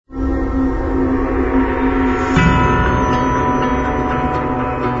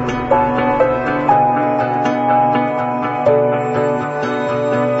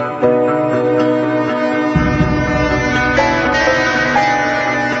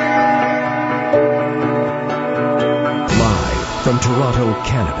From Toronto,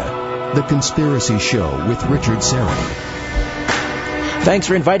 Canada, The Conspiracy Show with Richard Serra. Thanks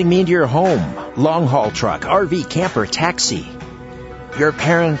for inviting me into your home. Long-haul truck, RV, camper, taxi. Your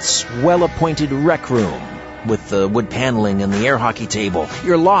parents' well-appointed rec room with the wood paneling and the air hockey table.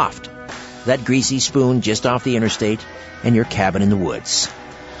 Your loft, that greasy spoon just off the interstate, and your cabin in the woods.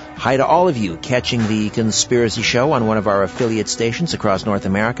 Hi to all of you catching The Conspiracy Show on one of our affiliate stations across North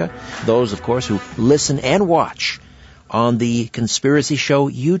America. Those, of course, who listen and watch on the Conspiracy Show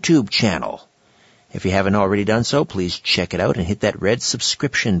YouTube channel. If you haven't already done so, please check it out and hit that red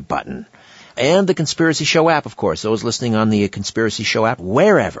subscription button. And the Conspiracy Show app, of course. Those listening on the Conspiracy Show app,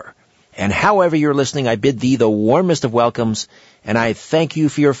 wherever and however you're listening, I bid thee the warmest of welcomes, and I thank you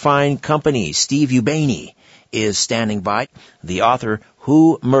for your fine company. Steve Ubaney is standing by, the author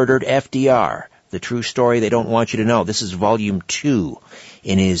Who Murdered FDR, the true story they don't want you to know. This is volume 2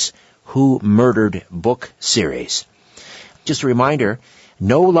 in his Who Murdered book series. Just a reminder,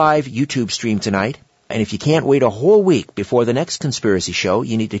 no live YouTube stream tonight, and if you can't wait a whole week before the next Conspiracy Show,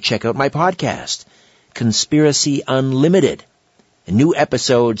 you need to check out my podcast, Conspiracy Unlimited. New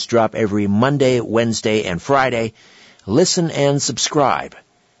episodes drop every Monday, Wednesday, and Friday. Listen and subscribe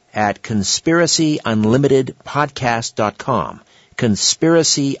at conspiracyunlimitedpodcast.com,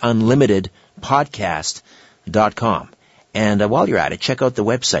 conspiracyunlimitedpodcast.com. And while you're at it, check out the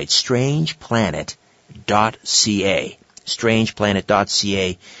website, strangeplanet.ca.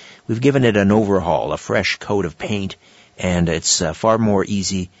 strangeplanet.ca. We've given it an overhaul, a fresh coat of paint, and it's far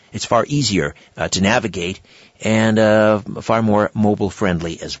easier to navigate and far more mobile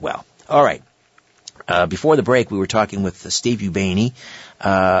friendly as well. All right. Before the break, we were talking with Steve Ubaney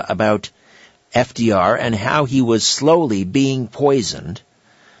about FDR and how he was slowly being poisoned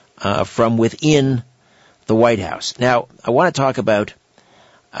from within the White House. Now, I want to talk about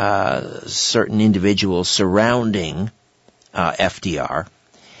certain individuals surrounding FDR,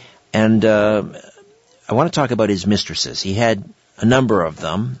 and I want to talk about his mistresses. He had a number of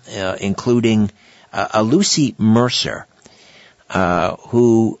them, including a Lucy Mercer,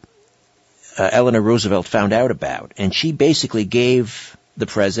 who Eleanor Roosevelt found out about, and she basically gave the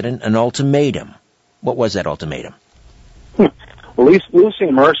president an ultimatum. What was that ultimatum? Well,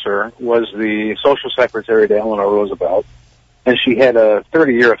 Lucy Mercer was the social secretary to Eleanor Roosevelt, and she had a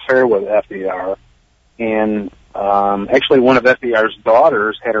 30-year affair with FDR, and actually one of FDR's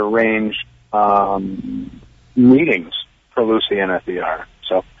daughters had arranged meetings for Lucy and FDR.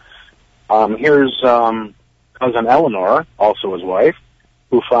 So here's cousin Eleanor, also his wife,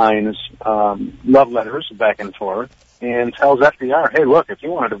 who finds love letters back and forth and tells FDR, hey, look, if you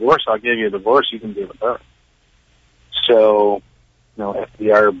want a divorce, I'll give you a divorce. You can give it her. So,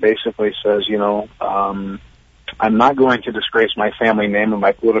 FDR basically says, I'm not going to disgrace my family name and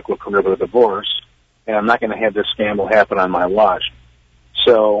my political career with a divorce, and I'm not going to have this scandal happen on my watch.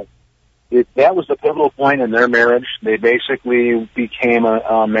 So that was the pivotal point in their marriage. They basically became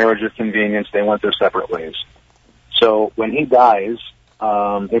a marriage of convenience. They went their separate ways. So when he dies,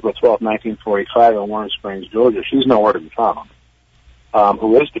 April 12, 1945, in Warm Springs, Georgia, she's nowhere to be found.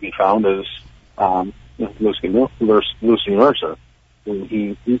 Who is to be found is Lucy Mercer, who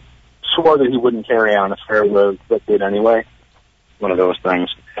he swore that he wouldn't carry on an affair with, but did anyway. One of those things.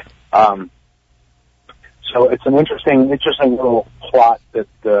 So it's an interesting little plot that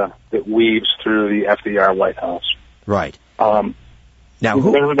weaves through the FDR White House. Right. Now,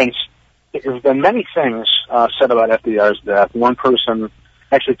 there's been many things said about FDR's death. One person,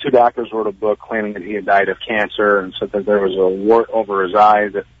 actually 2 doctors, wrote a book claiming that he had died of cancer and said that there was a wart over his eye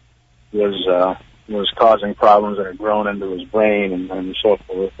that was causing problems and had grown into his brain and so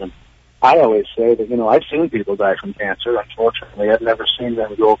forth. And I always say that, I've seen people die from cancer. Unfortunately, I've never seen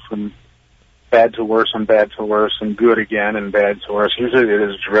them go from bad to worse and bad to worse and good again and bad to worse. Usually they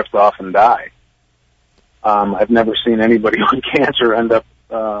just drift off and die. I've never seen anybody with cancer end up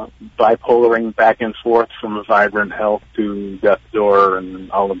bipolaring back and forth from vibrant health to death's door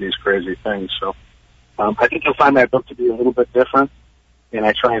and all of these crazy things. So I think you'll find my book to be a little bit different, and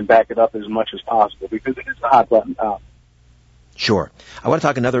I try and back it up as much as possible because it is a hot button topic. Sure. I want to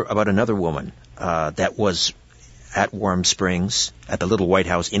talk about another woman that was at Warm Springs, at the Little White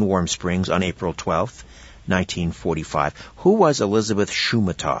House in Warm Springs on April 12th, 1945. Who was Elizabeth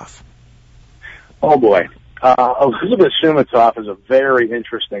Shumatoff? Oh, boy. Elizabeth Shumatoff is a very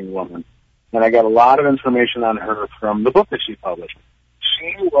interesting woman, and I got a lot of information on her from the book that she published.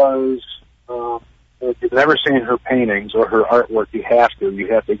 She was, if you've never seen her paintings or her artwork, you have to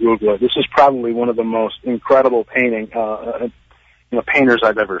Google it. This is probably one of the most incredible painters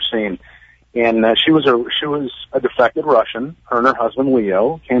I've ever seen. And she was a defected Russian. Her and her husband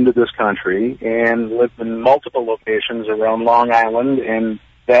Leo came to this country and lived in multiple locations around Long Island and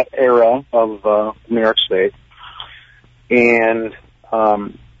that era of New York State. And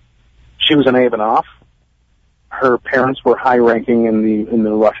she was an Ivanov. Her parents were high-ranking in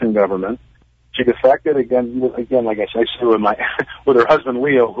the Russian government. She defected again, like I said, with her husband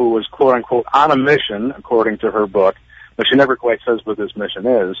Leo, who was quote unquote on a mission, according to her book, but she never quite says what this mission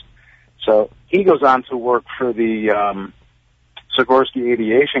is. So he goes on to work for the Sikorsky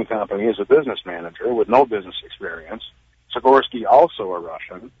Aviation Company as a business manager with no business experience. Sikorsky, also a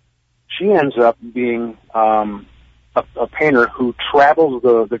Russian. She ends up being a painter who travels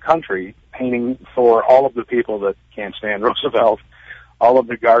the country painting for all of the people that can't stand Roosevelt, all of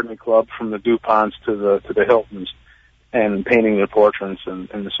the garden club from the DuPonts to the Hiltons, and painting their portraits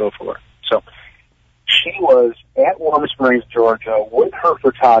and so forth. So she was at Warm Springs, Georgia, with her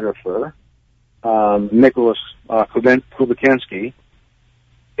photographer, Nicholas Kubakinski,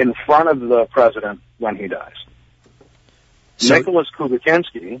 in front of the president when he dies. So, Nicholas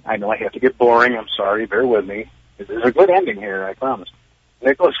Kubakinski, I know I have to get boring, I'm sorry, bear with me. There's a good ending here, I promise.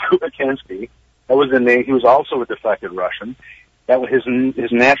 Nicholas Kubakinski, that was the name, he was also a defected Russian. That was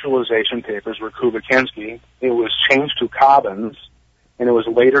his naturalization papers were Kubakinski. It was changed to Cobbins, and it was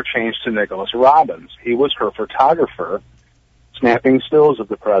later changed to Nicholas Robbins. He was her photographer, snapping stills of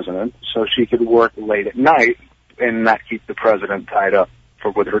the president so she could work late at night and not keep the president tied up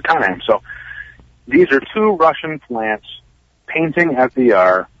with her time. So these are two Russian plants painting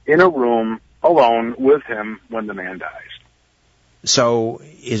FDR in a room alone with him when the man dies. So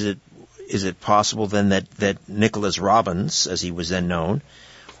is it possible then that Nicholas Robbins, as he was then known,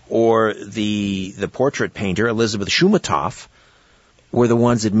 or the portrait painter Elizabeth Shumatov were the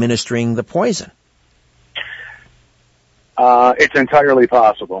ones administering the poison? It's entirely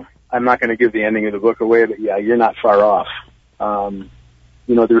possible. I'm not going to give the ending of the book away, but yeah, you're not far off.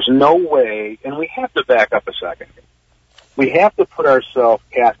 There's no way, and we have to back up a second. We have to put ourselves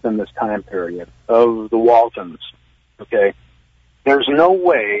past in this time period of the Waltons, okay? There's no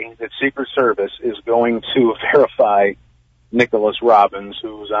way that Secret Service is going to verify Nicholas Robbins,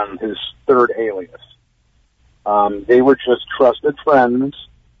 who's on his third alias. They were just trusted friends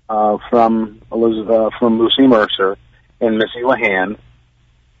from Lucy Mercer and Missy Lehan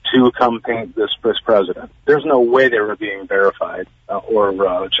to come paint this president. There's no way they were being verified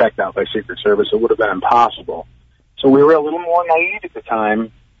or checked out by Secret Service. It would have been impossible. So we were a little more naive at the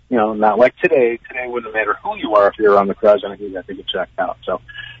time, not like today. Today it wouldn't matter who you are if you're on the president, you got to get checked out. So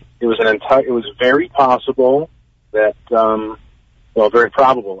it was very possible that, very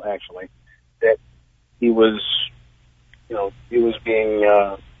probable actually, that he was being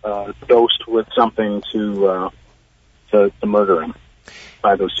dosed with something to murder him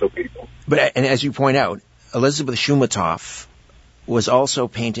by those two people. And as you point out, Elizabeth Shumatov was also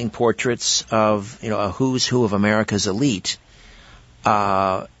painting portraits of, a who's who of America's elite,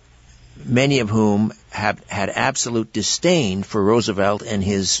 many of whom had absolute disdain for Roosevelt and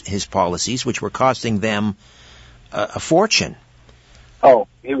his policies, which were costing them a fortune. Oh,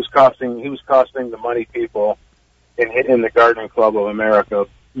 he was costing the money people in the Garden Club of America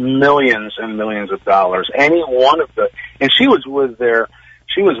millions and millions of dollars. Any one of and she was within their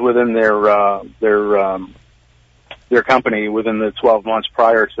company within the 12 months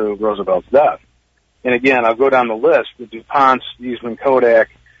prior to Roosevelt's death. And again, I'll go down the list: the DuPonts, Eastman Kodak,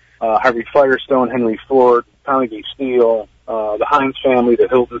 Harvey Firestone, Henry Ford, Carnegie Steel, the Heinz family, the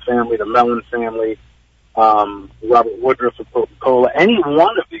Hilton family, the Mellon family, Robert Woodruff of Coca-Cola. Any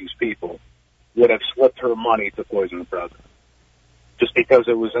one of these people would have slipped her money to poison the president, just because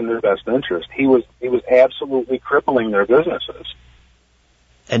it was in their best interest. He was absolutely crippling their businesses.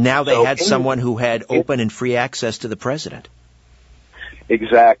 And now they had someone who had open and free access to the president.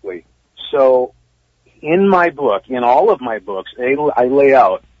 Exactly. So in my book, in all of my books, I lay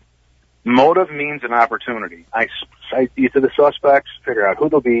out motive, means, and opportunity. I cite each of the suspects, figure out who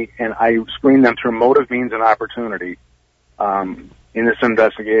they'll be, and I screen them through motive, means, and opportunity in this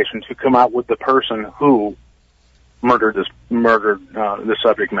investigation to come out with the person who murdered the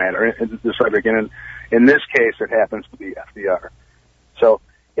subject matter, the subject. And in this case, it happens to be FDR. So,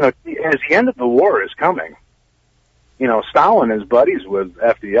 as the end of the war is coming, Stalin is buddies with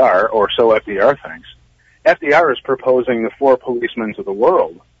FDR, or so FDR thinks. FDR is proposing the four policemen to the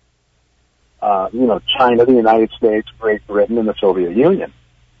world. China, the United States, Great Britain, and the Soviet Union.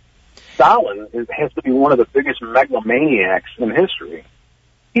 Stalin has to be one of the biggest megalomaniacs in history.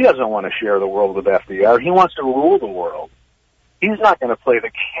 He doesn't want to share the world with FDR. He wants to rule the world. He's not going to play the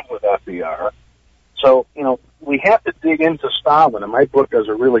game with FDR. So, we have to dig into Stalin, and my book does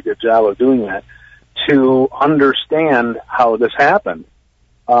a really good job of doing that, to understand how this happened.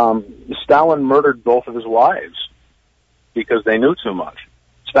 Stalin murdered both of his wives because they knew too much.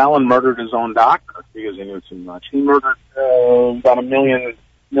 Stalin murdered his own doctor because he knew too much. He murdered about 1.5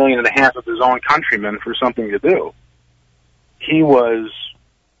 million of his own countrymen for something to do. He was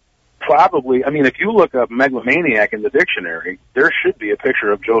probably, if you look up megalomaniac in the dictionary, there should be a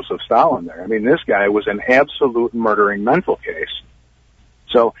picture of Joseph Stalin there. This guy was an absolute murdering mental case.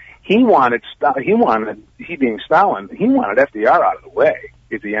 So he being Stalin, he wanted FDR out of the way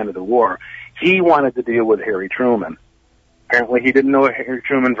at the end of the war. He wanted to deal with Harry Truman. Apparently he didn't know Harry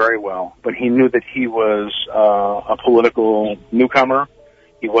Truman very well, but he knew that he was a political newcomer.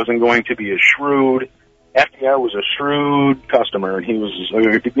 He wasn't going to be as shrewd. FDR was a shrewd customer, and he was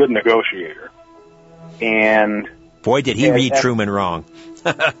a good negotiator. And boy, did he read Truman wrong.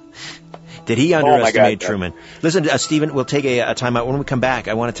 Did he underestimate Truman? Listen, Stephen, we'll take a time out. When we come back,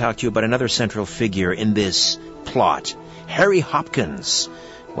 I want to talk to you about another central figure in this plot, Harry Hopkins,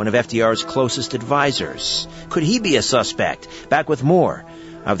 one of FDR's closest advisors. Could he be a suspect? Back with more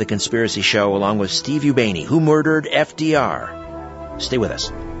of The Conspiracy Show, along with Steve Ubaney, who murdered FDR. Stay with us.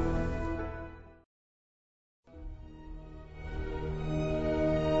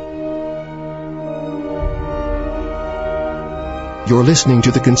 You're listening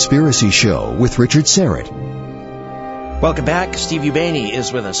to The Conspiracy Show with Richard Serrett. Welcome back. Steve Ubaney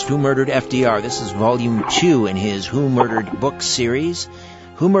is with us. Who Murdered FDR? This is Volume 2 in his Who Murdered book series.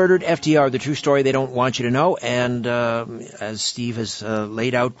 Who Murdered FDR? The true story they don't want you to know. And as Steve has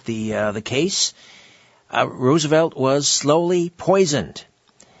laid out the case, Roosevelt was slowly poisoned.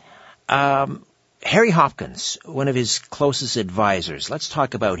 Harry Hopkins, one of his closest advisors. Let's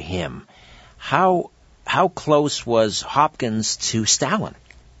talk about him. How close was Hopkins to Stalin?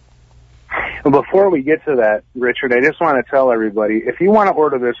 Well, before we get to that, Richard, I just want to tell everybody, if you want to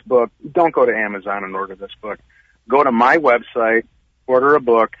order this book, don't go to Amazon and order this book. Go to my website, order a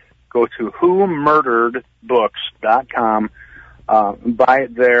book, go to whomurderedbooks.com, buy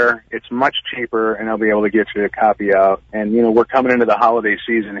it there. It's much cheaper, and I'll be able to get you a copy out. And, we're coming into the holiday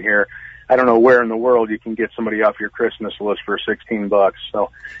season here. I don't know where in the world you can get somebody off your Christmas list for $16. So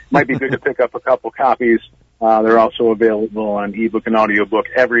it might be good to pick up a couple copies. They're also available on ebook and audiobook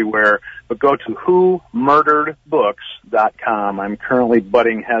everywhere. But go to whomurderedbooks.com. I'm currently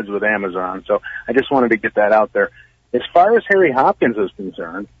butting heads with Amazon, so I just wanted to get that out there. As far as Harry Hopkins is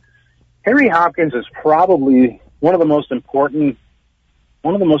concerned, Harry Hopkins is probably one of the most important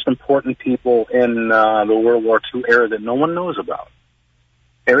people in the World War II era that no one knows about.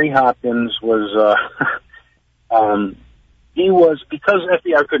 Harry Hopkins was, because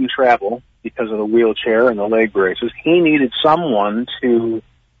FDR couldn't travel because of the wheelchair and the leg braces, he needed someone to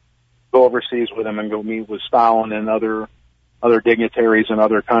go overseas with him and go meet with Stalin and other dignitaries in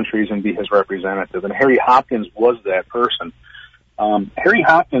other countries and be his representative. And Harry Hopkins was that person. Harry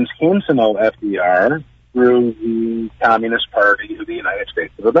Hopkins came to know FDR through the Communist Party of the United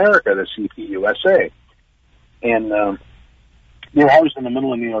States of America, the CPUSA. And they were housed in the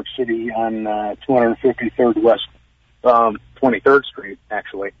middle of New York City on 253rd West 23rd Street,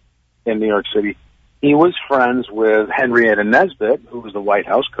 actually, in New York City. He was friends with Henrietta Nesbitt, who was the White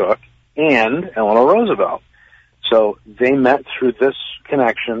House cook, and Eleanor Roosevelt. So they met through this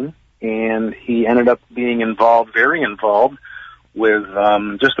connection, and he ended up being very involved with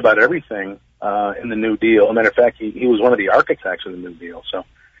just about everything in the New Deal. As a matter of fact, he was one of the architects of the New Deal. So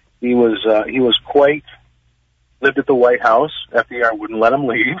he was lived at the White House. FDR wouldn't let him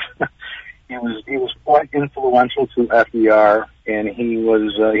leave. He was quite influential to FDR, and he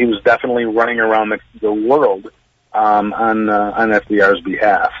was definitely running around the world on FDR's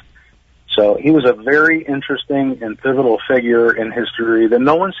behalf. So he was a very interesting and pivotal figure in history that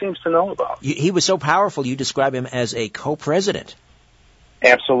no one seems to know about. He was so powerful, you describe him as a co-president.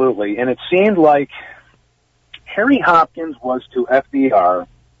 Absolutely. And it seemed like Harry Hopkins was to FDR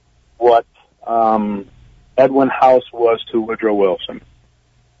what Edwin House was to Woodrow Wilson.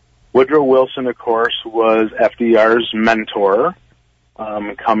 Woodrow Wilson, of course, was FDR's mentor,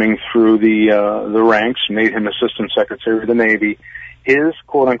 coming through the ranks, made him Assistant Secretary of the Navy. His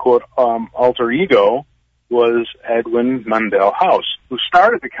quote-unquote alter ego was Edwin Mandel House, who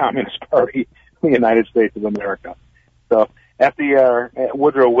started the Communist Party in the United States of America. So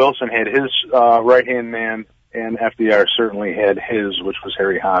Woodrow Wilson had his right-hand man, and FDR certainly had his, which was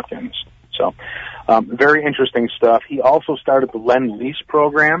Harry Hopkins. So very interesting stuff. He also started the Lend-Lease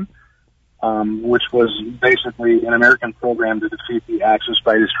program, which was basically an American program to defeat the Axis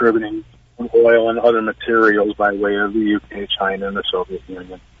by distributing oil and other materials by way of the UK, China, and the Soviet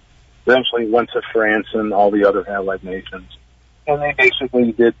Union. eventually went to France and all the other allied nations. And they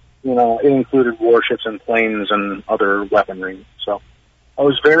basically did, it included warships and planes and other weaponry. So it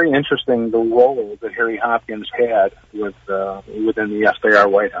was very interesting the role that Harry Hopkins had within the FDR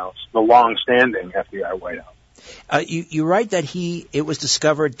White House, the long-standing FDR White House. You write that it was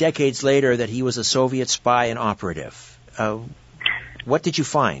discovered decades later that he was a Soviet spy and operative. What did you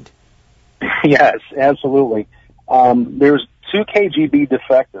find? Yes, absolutely. There's 2 KGB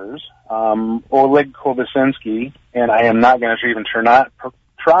defectors, Oleg Kovasinski, and I am not going to even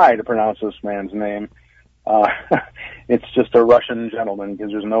try to pronounce this man's name. It's just a Russian gentleman,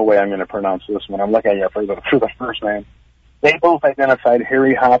 because there's no way I'm going to pronounce this one. I'm looking at for the first name. They both identified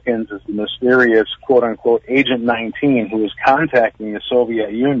Harry Hopkins as the mysterious, quote-unquote, Agent 19, who was contacting the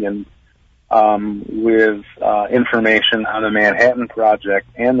Soviet Union with information on the Manhattan Project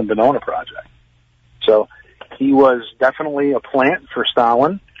and the Venona Project. So he was definitely a plant for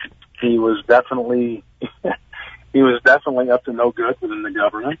Stalin. He was definitely up to no good within the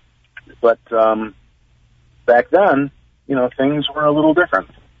government. But back then, things were a little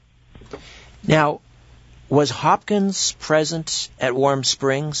different. Now, was Hopkins present at Warm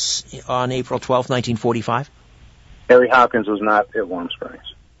Springs on April 12, 1945? Harry Hopkins was not at Warm Springs.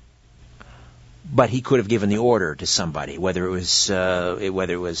 But he could have given the order to somebody, whether it was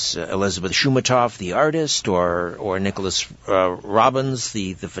Elizabeth Shumatov, the artist, or Nicholas Robbins,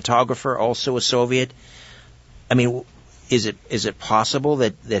 the photographer, also a Soviet. I mean, is it possible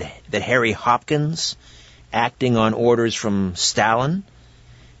that Harry Hopkins, acting on orders from Stalin,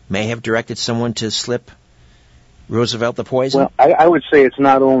 may have directed someone to slip Roosevelt the poison? Well, I would say it's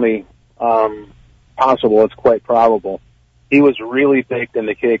not only possible; it's quite probable. He was really baked in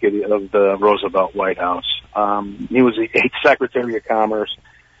the cake of the Roosevelt White House. He was the Secretary of Commerce.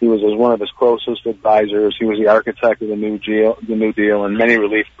 He was one of his closest advisors. He was the architect of the New Deal and many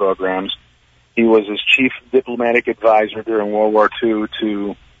relief programs. He was his chief diplomatic advisor during World War II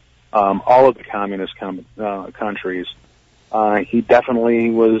to all of the communist countries. He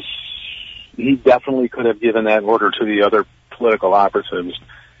definitely could have given that order to the other political operatives.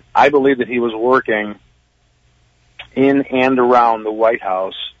 I believe that he was working in and around the White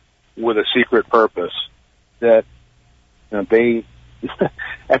House with a secret purpose, that FDR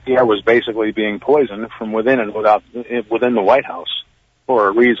was basically being poisoned from within and within the White House for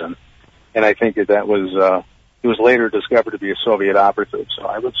a reason. And I think that was he was later discovered to be a Soviet operative. So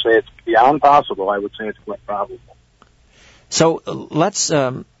I would say it's beyond possible. I would say it's quite probable. So let's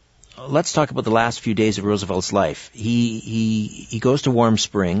talk about the last few days of Roosevelt's life. He goes to Warm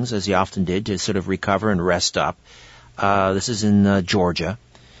Springs, as he often did, to sort of recover and rest up. This is in Georgia.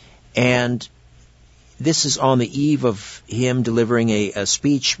 And this is on the eve of him delivering a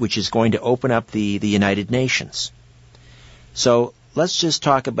speech which is going to open up the United Nations. So let's just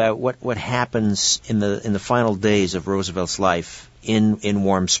talk about what happens in the final days of Roosevelt's life in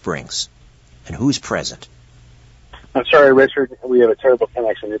Warm Springs, and who's present. I'm sorry, Richard. We have a terrible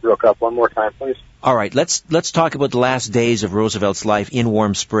connection. You broke up. One more time, please. All right. Let's talk about the last days of Roosevelt's life in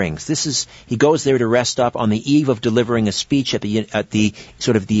Warm Springs. He goes there to rest up on the eve of delivering a speech it's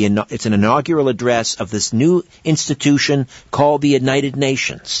an inaugural address of this new institution called the United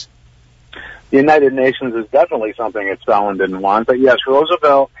Nations. The United Nations is definitely something that Stalin didn't want, but yes,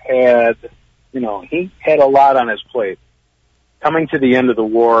 Roosevelt had, he had a lot on his plate. Coming to the end of the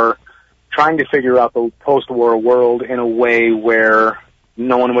war, trying to figure out the post-war world in a way where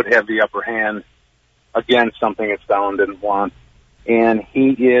no one would have the upper hand against something that Stalin didn't want. And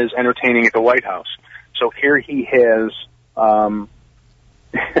he is entertaining at the White House. So here he has,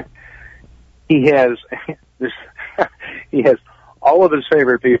 he has all of his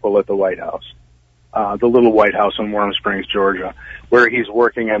favorite people at the White House, the little White House in Warm Springs, Georgia, where he's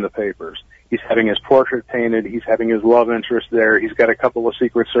working on the papers. He's having his portrait painted. He's having his love interest there. He's got a couple of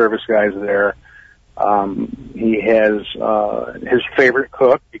Secret Service guys there. He has his favorite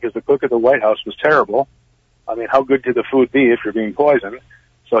cook, because the cook at the White House was terrible. I mean, how good could the food be if you're being poisoned?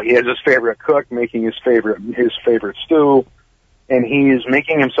 So he has his favorite cook making his favorite stew, and he's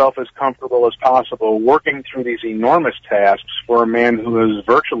making himself as comfortable as possible, working through these enormous tasks for a man who is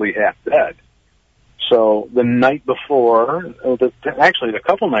virtually half dead. So the night before, actually the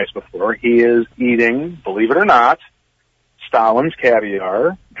couple nights before, he is eating, believe it or not, Stalin's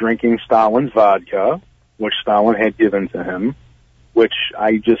caviar, drinking Stalin's vodka, which Stalin had given to him, which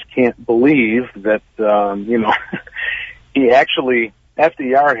I just can't believe that,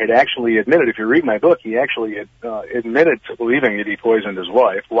 FDR had actually admitted, if you read my book, he actually admitted to believing that he poisoned his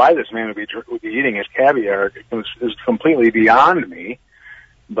wife. Why this man would be eating his caviar is completely beyond me,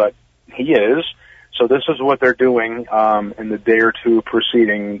 but he is. So this is what they're doing in the day or two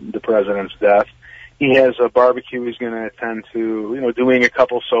preceding the president's death. He has a barbecue he's going to attend to, doing a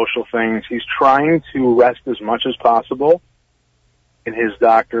couple social things. He's trying to rest as much as possible, and his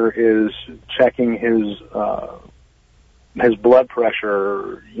doctor is checking his blood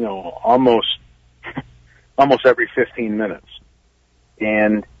pressure, almost every 15 minutes.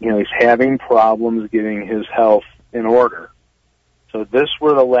 And, he's having problems getting his health in order. So this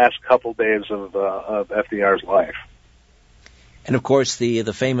were the last couple days of FDR's life. And of course, the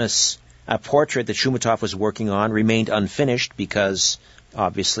famous portrait that Shumatov was working on remained unfinished because,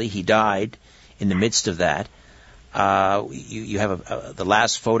 obviously, he died in the midst of that. You have the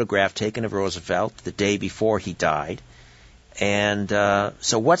last photograph taken of Roosevelt the day before he died. And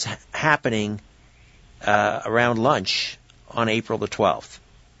so what's happening around lunch on April the 12th?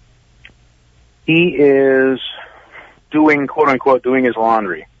 He is doing, quote-unquote, doing his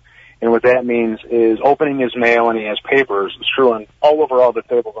laundry. And what that means is opening his mail, and he has papers strewn all over all the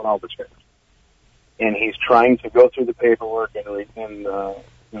tables and all the chairs. And he's trying to go through the paperwork and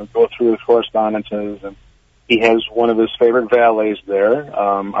go through his correspondences. And he has one of his favorite valets there,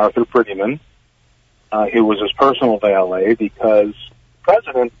 Arthur Prettyman, who was his personal valet because the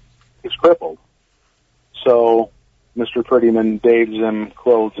president is crippled. So Mr. Prettyman bathes him,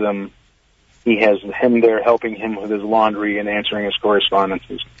 clothes him. He has him there helping him with his laundry and answering his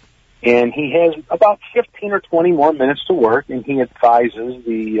correspondences. And he has about 15 or 20 more minutes to work, and he advises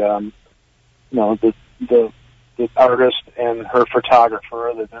the artist and her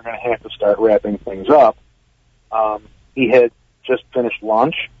photographer that they're going to have to start wrapping things up. He had just finished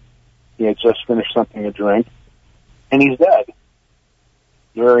lunch. He had just finished something to drink, and he's dead.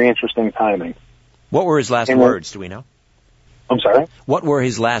 Very interesting timing. What were his last words? Do we know? I'm sorry? What were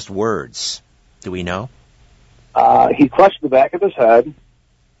his last words? Do we know? He clutched the back of his head,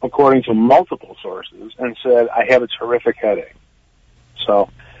 according to multiple sources, and said, "I have a terrific headache." So,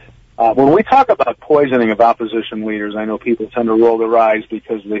 when we talk about poisoning of opposition leaders, I know people tend to roll their eyes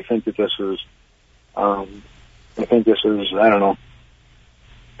because they think that this is, I don't know,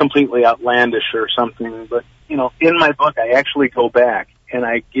 completely outlandish or something. But, in my book, I actually go back and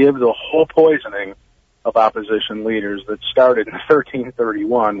I give the whole poisoning of opposition leaders that started in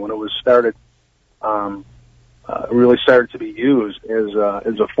 1331 when it was really started to be used as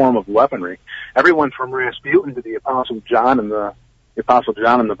a form of weaponry. Everyone from Rasputin to the Apostle John in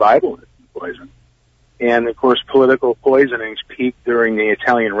the Bible is poisoned. And of course, political poisonings peaked during the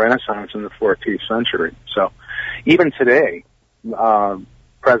Italian Renaissance in the 14th century. So, even today,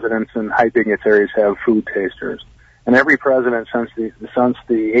 presidents and high dignitaries have food tasters, and every president since the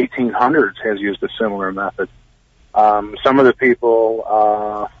 1800s has used a similar method. Some of the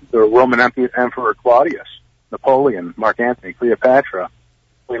people, the Roman Emperor Claudius, Napoleon, Mark Antony, Cleopatra,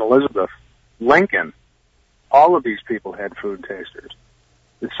 Queen Elizabeth, Lincoln, all of these people had food tasters.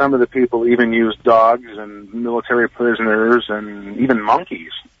 And some of the people even used dogs and military prisoners and even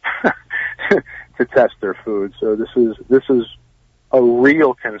monkeys to test their food. So this is a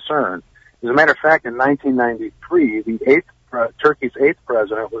real concern. As a matter of fact, in 1993, Turkey's eighth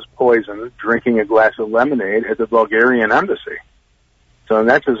president was poisoned drinking a glass of lemonade at the Bulgarian embassy. So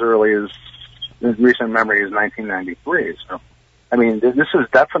that's as early as in recent memory is 1993. So, I mean, this is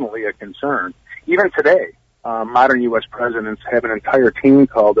definitely a concern. Even today, modern U.S. presidents have an entire team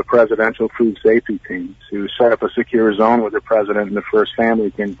called the Presidential Food Safety Team to set up a secure zone where the president and the first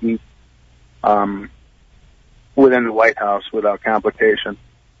family can eat within the White House without complication.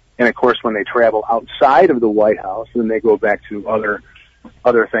 And of course, when they travel outside of the White House, then they go back to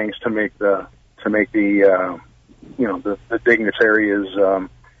other things to make the dignitary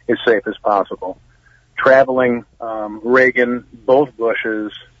as safe as possible. Traveling, Reagan, both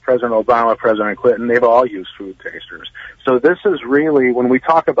Bushes, President Obama, President Clinton, they've all used food tasters. So this is really, when we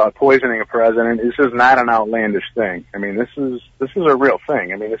talk about poisoning a president, this is not an outlandish thing. I mean, this is a real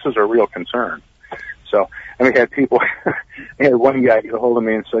thing. I mean, this is a real concern. So, and we had people, I had one guy get a hold of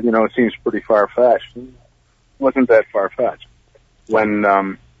me and said, it seems pretty far-fetched. It wasn't that far-fetched. When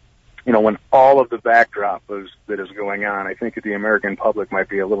all of the backdrop that is going on, I think that the American public might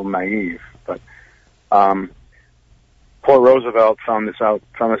be a little naive. But poor Roosevelt found this out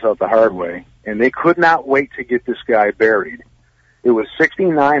the hard way, and they could not wait to get this guy buried. It was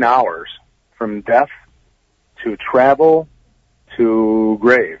 69 hours from death to travel to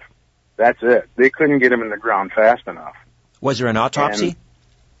grave. That's it. They couldn't get him in the ground fast enough. Was there an autopsy? And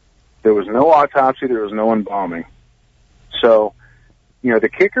there was no autopsy. There was no embalming. So, the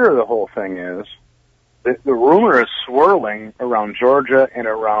kicker of the whole thing is that the rumor is swirling around Georgia and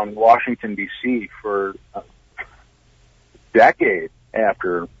around Washington, D.C. for a decade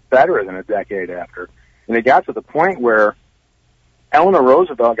after better than a decade after. And it got to the point where Eleanor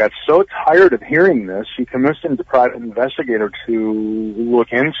Roosevelt got so tired of hearing this, she commissioned a private investigator to look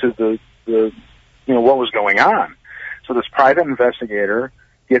into the what was going on. So this private investigator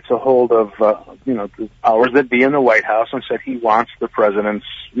gets a hold of, the powers that be in the White House and said he wants the president's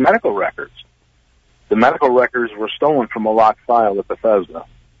medical records. The medical records were stolen from a locked file at Bethesda.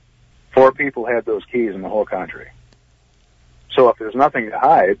 4 people had those keys in the whole country. So if there's nothing to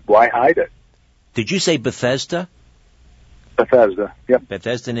hide, why hide it? Did you say Bethesda? Bethesda, yep.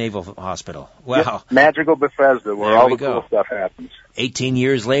 Bethesda Naval Hospital. Wow. Yep. Magical Bethesda, where all the cool stuff happens. 18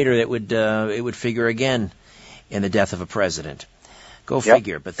 years later, it would figure again in the death of a president. Go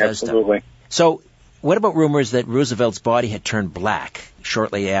figure, Bethesda. Absolutely. So, what about rumors that Roosevelt's body had turned black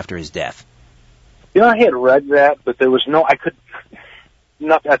shortly after his death? I had read that, but there was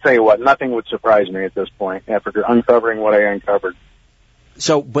I tell you what, nothing would surprise me at this point after uncovering what I uncovered.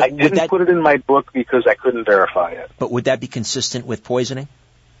 So, but I didn't put it in my book because I couldn't verify it. But would that be consistent with poisoning?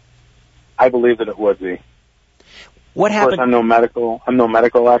 I believe that it would be. What happened? Of course, I'm no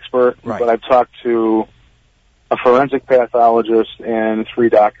medical expert, right. But I've talked to a forensic pathologist and 3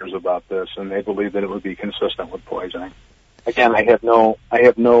 doctors about this, and they believe that it would be consistent with poisoning. Again, I have no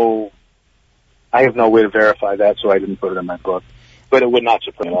way to verify that, so I didn't put it in my book. But it would not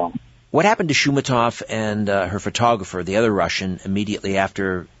surprise me at all. What happened to Shumatov and her photographer, the other Russian, immediately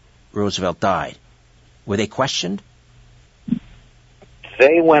after Roosevelt died? Were they questioned?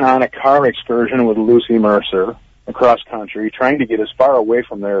 They went on a car excursion with Lucy Mercer across country, trying to get as far away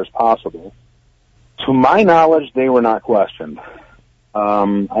from there as possible. To my knowledge, they were not questioned.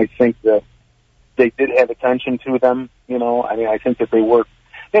 I think that they did have attention to them. I think that they were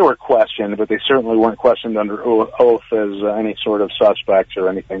questioned, but they certainly weren't questioned under oath as any sort of suspects or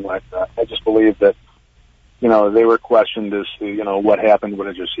anything like that. I just believe that, they were questioned as to, what happened, what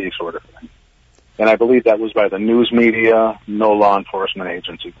did you see, sort of thing. And I believe that was by the news media, no law enforcement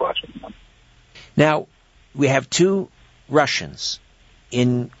agency questioning them. Now, we have 2 Russians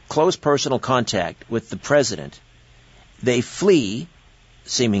in close personal contact with the president. They flee,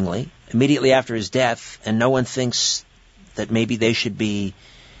 seemingly, immediately after his death, and no one thinks that maybe they should be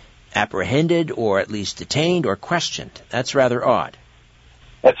apprehended or at least detained or questioned. That's rather odd.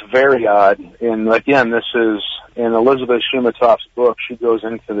 That's very odd. And again, this is in Elizabeth Shumatov's book. She goes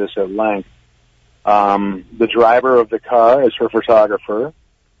into this at length. The driver of the car is her photographer,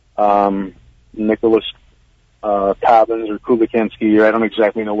 Nicholas Cobbins or Kulikinski, or I don't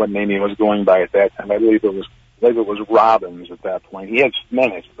exactly know what name he was going by at that time. I believe it was Robbins at that point. He had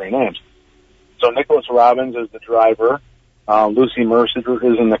 3 names. So Nicholas Robbins is the driver. Lucy Mercer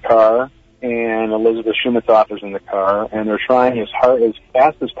is in the car, and Elizabeth Shumatov is in the car, and they're trying as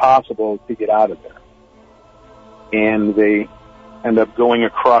fast as possible to get out of there. And they end up going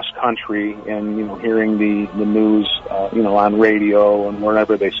across country and, hearing the news, on radio and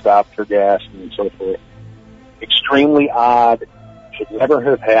wherever they stopped for gas and so forth. Extremely odd. Should never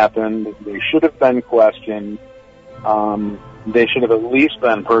have happened. They should have been questioned. They should have at least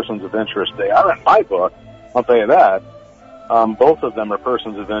been persons of interest. They are in my book, I'll tell you that. Both of them are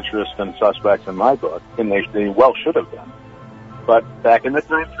persons of interest and suspects in my book, and they well should have been. But back in the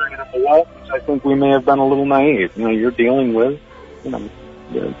time period of the Waltons, I think we may have been a little naive. You're dealing with, the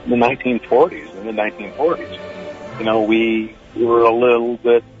 1940s, in the 1940s. We were a little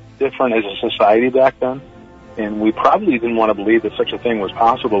bit different as a society back then, and we probably didn't want to believe that such a thing was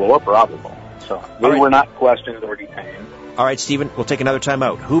possible or probable. So they were not questioned or detained. All right, Stephen, we'll take another time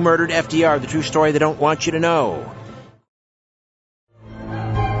out. Who murdered FDR? The true story they don't want you to know.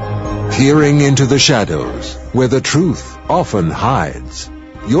 Peering into the shadows, where the truth often hides.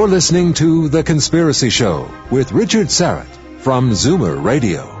 You're listening to The Conspiracy Show with Richard Serrett from Zoomer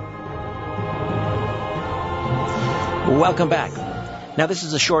Radio. Welcome back. Now, this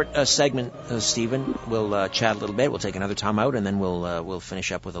is a short segment, Stephen. We'll chat a little bit. We'll take another time out, and then we'll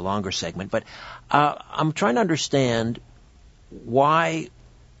finish up with a longer segment. But I'm trying to understand why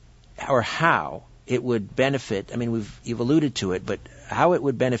or how it would benefit. I mean, you've alluded to it, but how it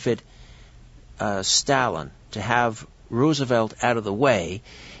would benefit Stalin to have Roosevelt out of the way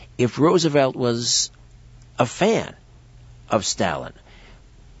if Roosevelt was a fan of Stalin.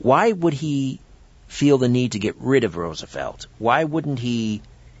 Why would he feel the need to get rid of Roosevelt? Why wouldn't he?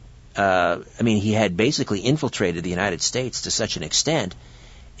 He had basically infiltrated the United States to such an extent.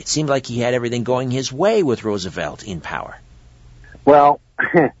 It seemed like he had everything going his way with Roosevelt in power. Well,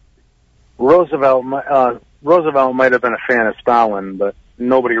 Roosevelt might have been a fan of Stalin, but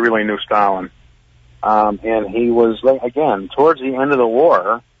nobody really knew Stalin. And he was, again, towards the end of the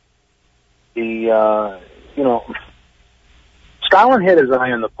war, Stalin had his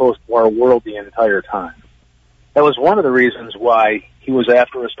eye on the post-war world the entire time. That was one of the reasons why he was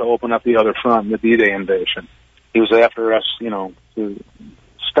after us to open up the other front in the D-Day invasion. He was after us, to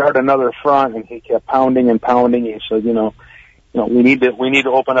start another front, and he kept pounding and pounding. He said, we need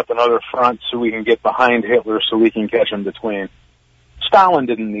to open up another front so we can get behind Hitler, so we can catch him between. Stalin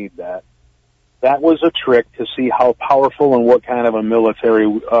didn't need that. That was a trick to see how powerful and what kind of a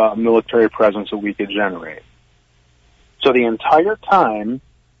military presence that we could generate. So the entire time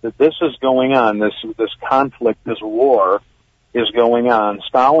that this is going on, this conflict, this war is going on,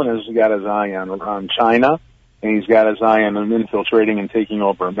 Stalin has got his eye on China, and he's got his eye on infiltrating and taking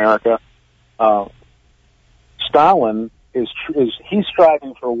over America. Stalin he's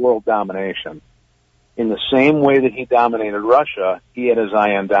striving for world domination. In the same way that he dominated Russia, he had his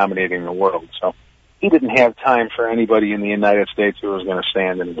eye on dominating the world. So he didn't have time for anybody in the United States who was going to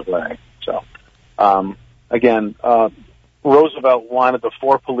stand in his way. So, again, Roosevelt wanted the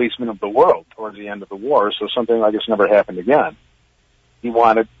four policemen of the world towards the end of the war, so something like this never happened again. He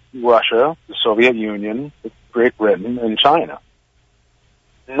wanted Russia, the Soviet Union, Great Britain, and China.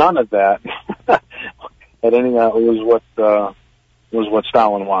 None of that was what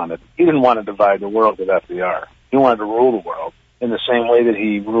Stalin wanted. He didn't want to divide the world with FDR. He wanted to rule the world in the same way that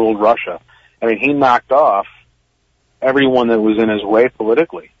he ruled Russia. I mean, he knocked off everyone that was in his way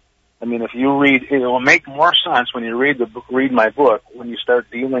politically. I mean, if you read, it will make more sense when you read my book, when you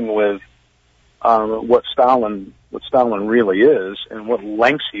start dealing with what Stalin really is and what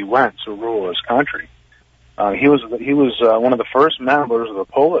lengths he went to rule his country. He was one of the first members of the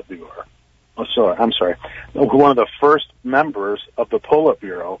Politburo. One of the first members of the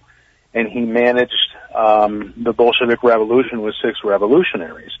Politburo, and he managed the Bolshevik Revolution with 6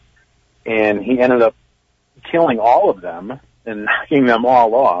 revolutionaries, and he ended up killing all of them and knocking them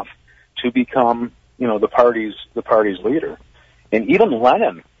all off to become, the party's leader. And even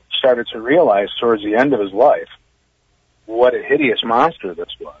Lenin started to realize towards the end of his life what a hideous monster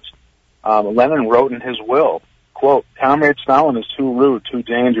this was. Lenin wrote in his will, quote, "Comrade Stalin is too rude, too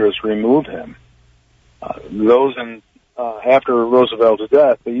dangerous, remove him." After Roosevelt's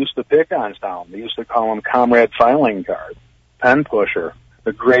death, they used to pick on Stalin. They used to call him Comrade Filing Card, Pen Pusher,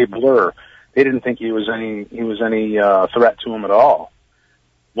 the Gray Blur. They didn't think he was any threat to him at all.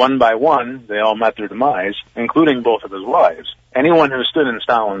 One by one, they all met their demise, including both of his wives. Anyone who stood in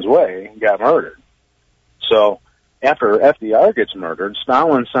Stalin's way got murdered. So after FDR gets murdered,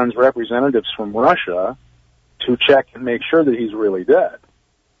 Stalin sends representatives from Russia to check and make sure that he's really dead.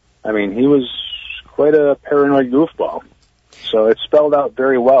 I mean, he was quite a paranoid goofball. So it's spelled out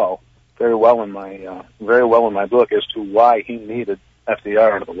very well in my book as to why he needed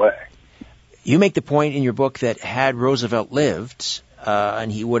FDR out of the way. You make the point in your book that had Roosevelt lived,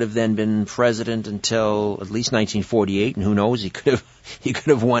 and he would have then been president until at least 1948, and who knows, he could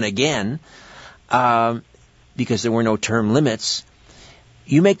have won again, because there were no term limits.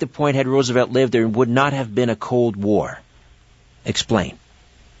 You make the point, had Roosevelt lived, there would not have been a Cold War. Explain.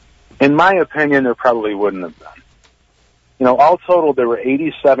 In my opinion, there probably wouldn't have been. All total, there were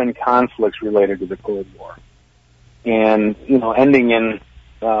 87 conflicts related to the Cold War. And, ending in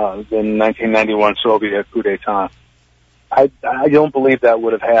the 1991 Soviet coup d'etat. I don't believe that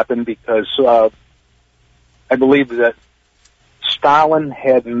would have happened because I believe that Stalin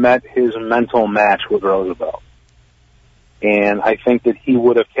had met his mental match with Roosevelt. And I think that he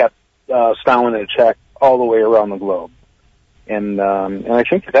would have kept Stalin in check all the way around the globe. And I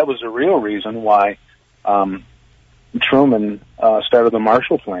think that was the real reason why Truman started the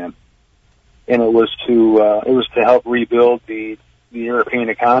Marshall Plan. And it was to help rebuild the European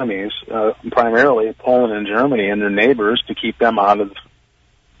economies, primarily Poland and Germany and their neighbors, to keep them out of,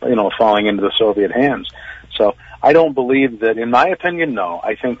 falling into the Soviet hands. So I don't believe that, in my opinion, no.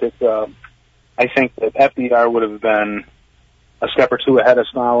 I think that FDR would have been a step or two ahead of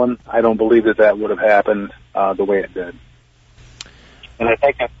Stalin. I don't believe that would have happened the way it did. And I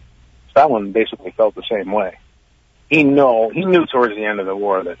think that Stalin basically felt the same way. He knew towards the end of the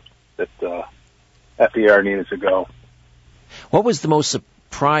war that FDR needed to go. What was the most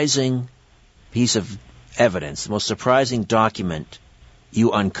surprising piece of evidence, the most surprising document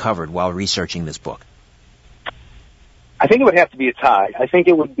you uncovered while researching this book? I think it would have to be a tie. I think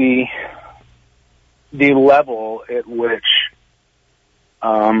it would be the level at which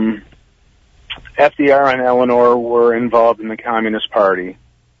FDR and Eleanor were involved in the Communist Party,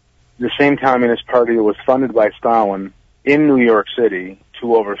 the same Communist Party that was funded by Stalin in New York City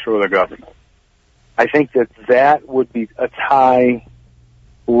to overthrow the government. I think that would be a tie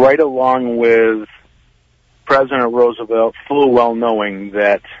right along with President Roosevelt full well knowing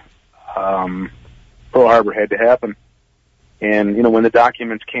that Pearl Harbor had to happen. And, when the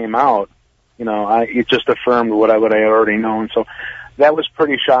documents came out, it just affirmed what I had already known. So that was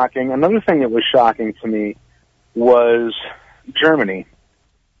pretty shocking. Another thing that was shocking to me was Germany.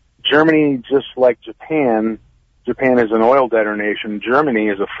 Germany, just like Japan is an oil debtor nation. Germany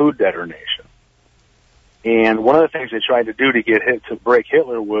is a food debtor nation. And one of the things they tried to do to break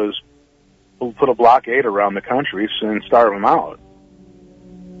Hitler was put a blockade around the country and starve them out.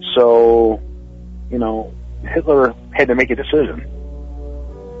 So, Hitler had to make a decision.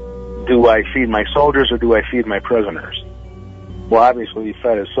 Do I feed my soldiers or do I feed my prisoners? Well, obviously he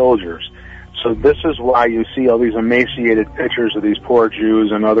fed his soldiers. So this is why you see all these emaciated pictures of these poor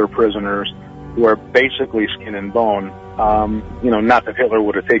Jews and other prisoners who are basically skin and bone. Not that Hitler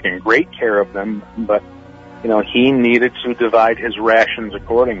would have taken great care of them, but, he needed to divide his rations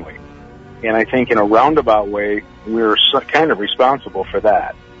accordingly. And I think in a roundabout way, we're kind of responsible for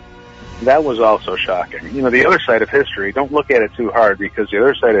that. That was also shocking. The other side of history, don't look at it too hard because the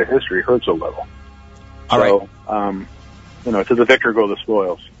other side of history hurts a little. All right. To the victor go the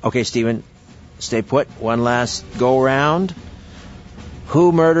spoils. Okay, Stephen, stay put. One last go-round.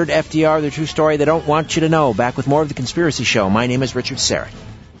 Who murdered FDR? The true story they don't want you to know. Back with more of The Conspiracy Show. My name is Richard Serrett.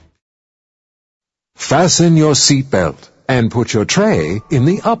 Fasten your seatbelt and put your tray in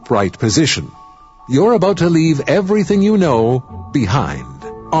the upright position. You're about to leave everything you know behind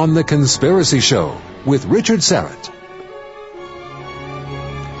on The Conspiracy Show with Richard Serrett.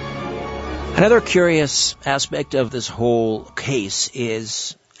 Another curious aspect of this whole case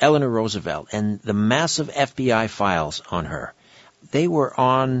is Eleanor Roosevelt and the massive FBI files on her. They were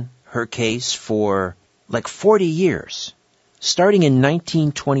on her case for like 40 years, starting in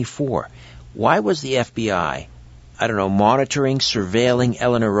 1924. Why was the FBI, monitoring, surveilling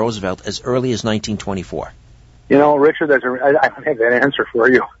Eleanor Roosevelt as early as 1924? Richard, I don't have that answer for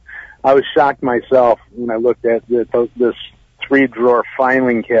you. I was shocked myself when I looked at this 3-drawer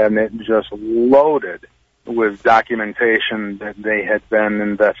filing cabinet just loaded with documentation that they had been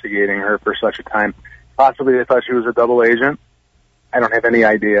investigating her for such a time. Possibly they thought she was a double agent. I don't have any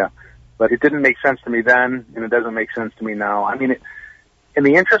idea. But it didn't make sense to me then, and it doesn't make sense to me now. In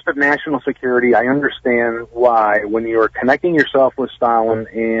the interest of national security, I understand why when you're connecting yourself with Stalin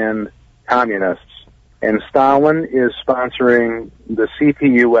and communists, and Stalin is sponsoring the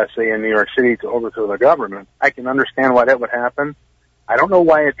CPUSA in New York City to overthrow the government, I can understand why that would happen. I don't know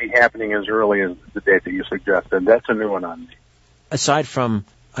why it'd be happening as early as the date that you suggested. That's a new one on me. Aside from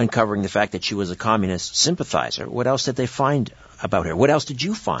uncovering the fact that she was a communist sympathizer, what else did they find about her? What else did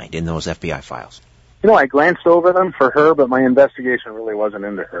you find in those FBI files? I glanced over them for her, but my investigation really wasn't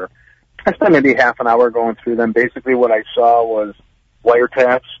into her. I spent maybe half an hour going through them. Basically what I saw was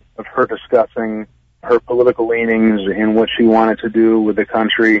wiretaps of her discussing her political leanings and what she wanted to do with the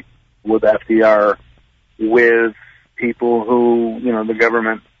country, with FDR, with people who, the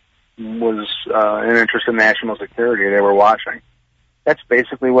government was an interest in national security. They were watching. That's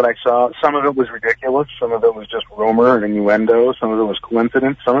basically what I saw. Some of it was ridiculous. Some of it was just rumor and innuendo. Some of it was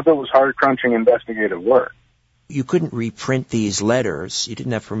coincidence. Some of it was hard-crunching investigative work. You couldn't reprint these letters. You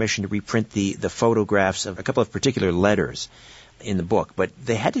didn't have permission to reprint the photographs of a couple of particular letters in the book. But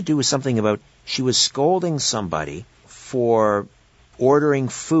they had to do with something about she was scolding somebody for ordering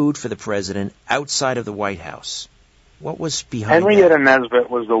food for the president outside of the White House. What was behind Henrietta that?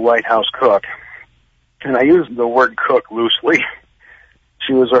 Nesbitt was the White House cook. And I use the word cook loosely.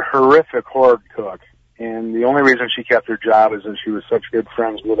 She was a horrific, horrid cook. And the only reason she kept her job is that she was such good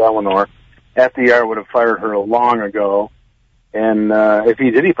friends with Eleanor. FDR would have fired her long ago. And if he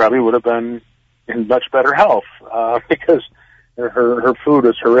did, he probably would have been in much better health because her food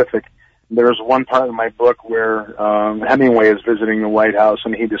was horrific. There's one part of my book where Hemingway is visiting the White House,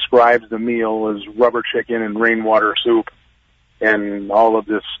 and he describes the meal as rubber chicken and rainwater soup and all of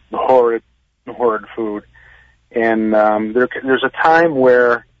this horrid food. And there's a time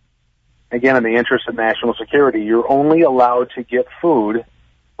where, again, in the interest of national security, you're only allowed to get food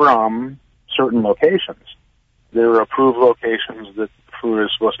from certain locations. There are approved locations that food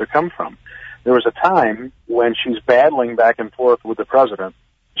is supposed to come from. There was a time when she's battling back and forth with the president.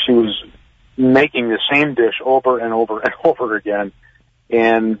 She was making the same dish over and over and over again,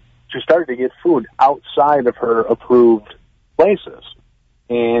 and she started to get food outside of her approved places,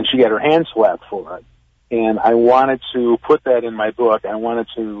 and she got her hand slapped for it. And I wanted to put that in my book. I wanted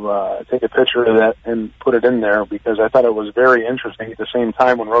to take a picture of that and put it in there because I thought it was very interesting. At the same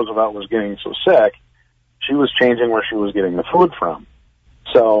time, when Roosevelt was getting so sick, she was changing where she was getting the food from.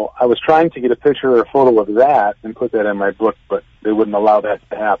 So I was trying to get a picture or a photo of that and put that in my book, but they wouldn't allow that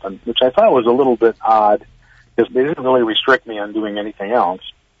to happen, which I thought was a little bit odd because they didn't really restrict me on doing anything else.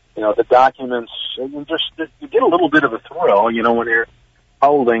 The documents And you get a little bit of a thrill, when you're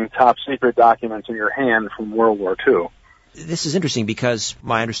holding top secret documents in your hand from World War II. This is interesting because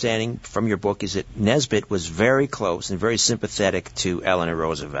my understanding from your book is that Nesbitt was very close and very sympathetic to Eleanor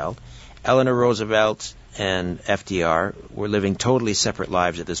Roosevelt. Eleanor Roosevelt and FDR were living totally separate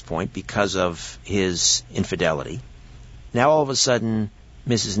lives at this point because of his infidelity. Now all of a sudden,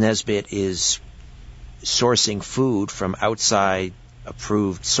 Mrs. Nesbitt is sourcing food from outside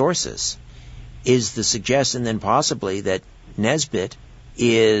approved sources. Is the suggestion then possibly that Nesbitt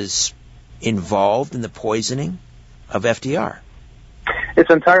is involved in the poisoning of FDR? It's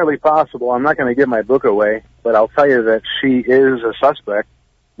entirely possible. I'm not going to give my book away, but I'll tell you that she is a suspect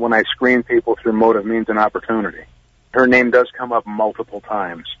when I screen people through motive, means, and opportunity. Her name does come up multiple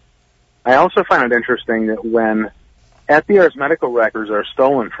times. I also find it interesting that when FDR's medical records are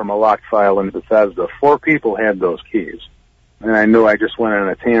stolen from a locked file in Bethesda, 4 people had those keys. And I know I just went on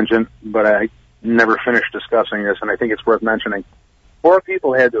a tangent, but I never finished discussing this, and I think it's worth mentioning. 4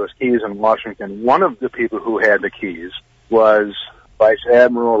 people had those keys in Washington. One of the people who had the keys was Vice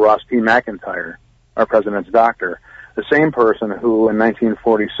Admiral Ross P. McIntyre, our president's doctor, the same person who in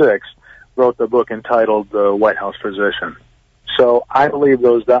 1946 wrote the book entitled The White House Physician. So I believe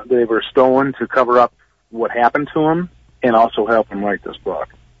they were stolen to cover up what happened to him and also help him write this book.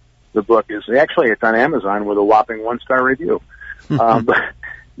 The book is it's on Amazon with a whopping 1-star review.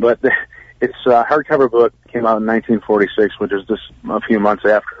 But it's a hardcover book, came out in 1946, which is just a few months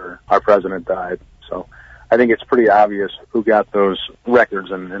after our president died. So I think it's pretty obvious who got those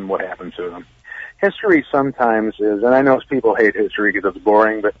records and what happened to them. History sometimes is, and I know people hate history because it's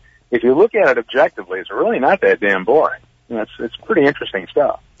boring, but if you look at it objectively, it's really not that damn boring. It's pretty interesting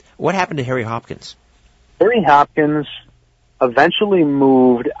stuff. What happened to Harry Hopkins? Harry Hopkins eventually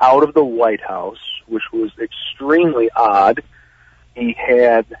moved out of the White House, which was extremely odd. He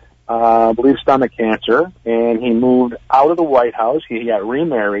had, I believe, stomach cancer, and he moved out of the White House. He got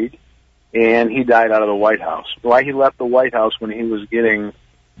remarried, and he died out of the White House. Why he left the White House when he was getting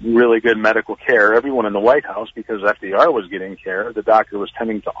really good medical care, everyone in the White House, because FDR was getting care, the doctor was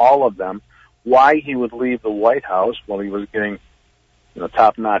tending to all of them. Why he would leave the White House while he was getting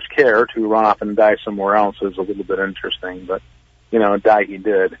top-notch care to run off and die somewhere else is a little bit interesting, but, die he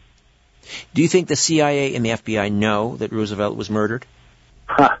did. Do you think the CIA and the FBI know that Roosevelt was murdered?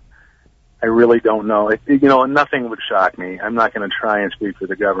 I really don't know. Nothing would shock me. I'm not going to try and speak for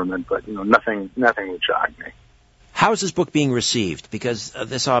the government, but, nothing would shock me. How is this book being received? Because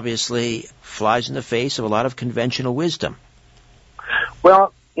this obviously flies in the face of a lot of conventional wisdom.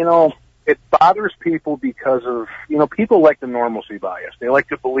 Well, it bothers people because of, people like the normalcy bias. They like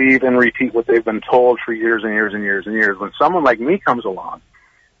to believe and repeat what they've been told for years and years and years and years. When someone like me comes along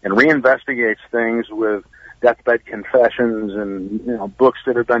and reinvestigates things with deathbed confessions and, books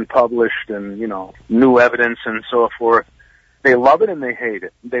that have been published and, new evidence and so forth, they love it and they hate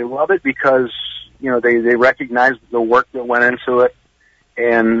it. They love it because, they recognize the work that went into it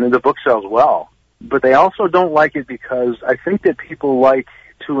and the book sells well. But they also don't like it because I think that people like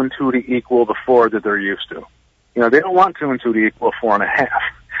 2 and 2 to equal the 4 that they're used to. They don't want 2 and 2 to equal 4.5.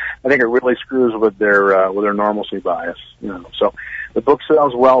 I think it really screws with their normalcy bias. So the book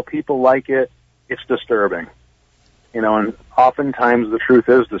sells well. People like it. It's disturbing. And oftentimes the truth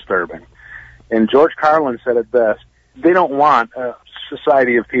is disturbing. And George Carlin said it best. They don't want a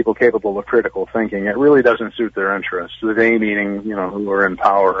society of people capable of critical thinking. It really doesn't suit their interests. They meaning, who are in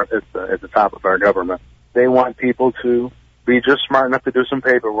power at the top of our government. They want people to be just smart enough to do some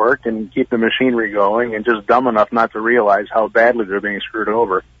paperwork and keep the machinery going and just dumb enough not to realize how badly they're being screwed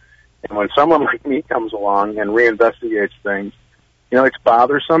over. And when someone like me comes along and reinvestigates things, it's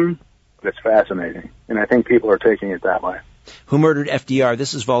bothersome, but it's fascinating. And I think people are taking it that way. Who Murdered FDR?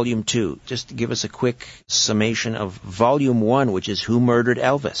 This is Volume 2. Just to give us a quick summation of Volume 1, which is Who Murdered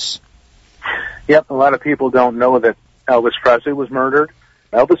Elvis? Yep, a lot of people don't know that Elvis Presley was murdered.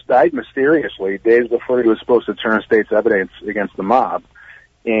 Elvis died mysteriously days before he was supposed to turn state's evidence against the mob.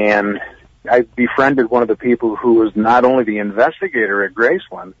 And I befriended one of the people who was not only the investigator at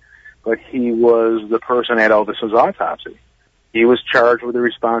Graceland, but he was the person at Elvis's autopsy. He was charged with the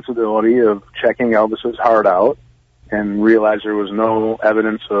responsibility of checking Elvis's heart out and realized there was no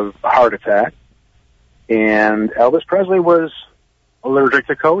evidence of a heart attack. And Elvis Presley was allergic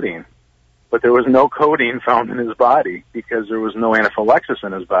to codeine. But there was no codeine found in his body because there was no anaphylaxis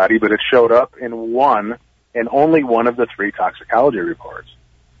in his body, but it showed up in one and only one of the 3 toxicology reports.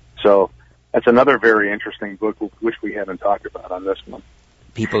 So that's another very interesting book, which we haven't talked about on this one.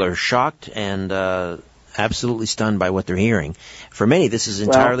 People are shocked and absolutely stunned by what they're hearing. For many, this is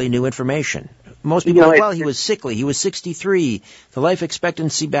entirely new information. Most people, he was sickly. He was 63. The life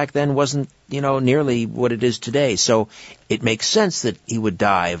expectancy back then wasn't, nearly what it is today. So it makes sense that he would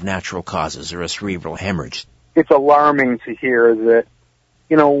die of natural causes or a cerebral hemorrhage. It's alarming to hear that,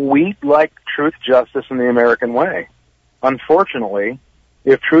 we like truth, justice, and the American way. Unfortunately,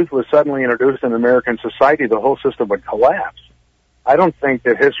 if truth was suddenly introduced in American society, the whole system would collapse. I don't think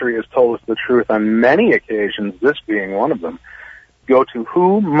that history has told us the truth on many occasions, this being one of them. Go to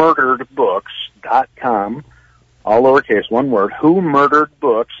whomurderedbooks.com, all lowercase, one word,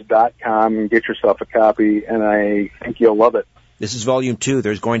 whomurderedbooks.com, and get yourself a copy, and I think you'll love it. This is Volume 2.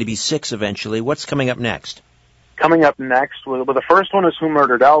 There's going to be 6 eventually. What's coming up next? Coming up next, well, the first one is Who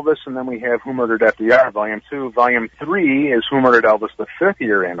Murdered Elvis, and then we have Who Murdered FDR, Volume 2. Volume 3 is Who Murdered Elvis, the 5th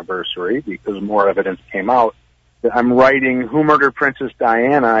year anniversary, because more evidence came out. I'm writing Who Murdered Princess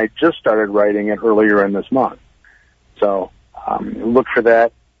Diana. I just started writing it earlier in this month. So look for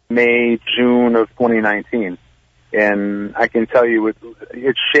that May, June of 2019. And I can tell you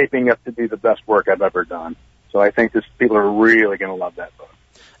it's shaping up to be the best work I've ever done. So I think people are really going to love that book.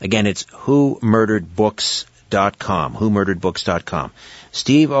 Again, it's whomurderedbooks.com, whomurderedbooks.com.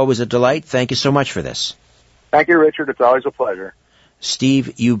 Steve, always a delight. Thank you so much for this. Thank you, Richard. It's always a pleasure.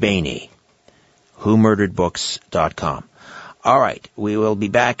 Steve Ubaney, whomurderedbooks.com. All right, we will be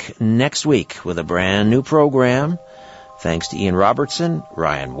back next week with a brand new program. Thanks to Ian Robertson,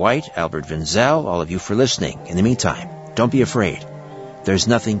 Ryan White, Albert Vinzel, all of you for listening. In the meantime, don't be afraid. There's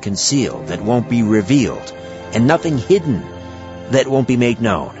nothing concealed that won't be revealed, and nothing hidden that won't be made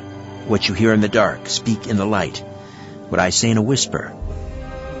known. What you hear in the dark, speak in the light. What I say in a whisper,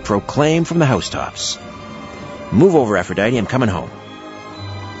 proclaim from the housetops. Move over, Aphrodite, I'm coming home.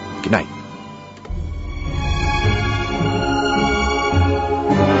 Good night.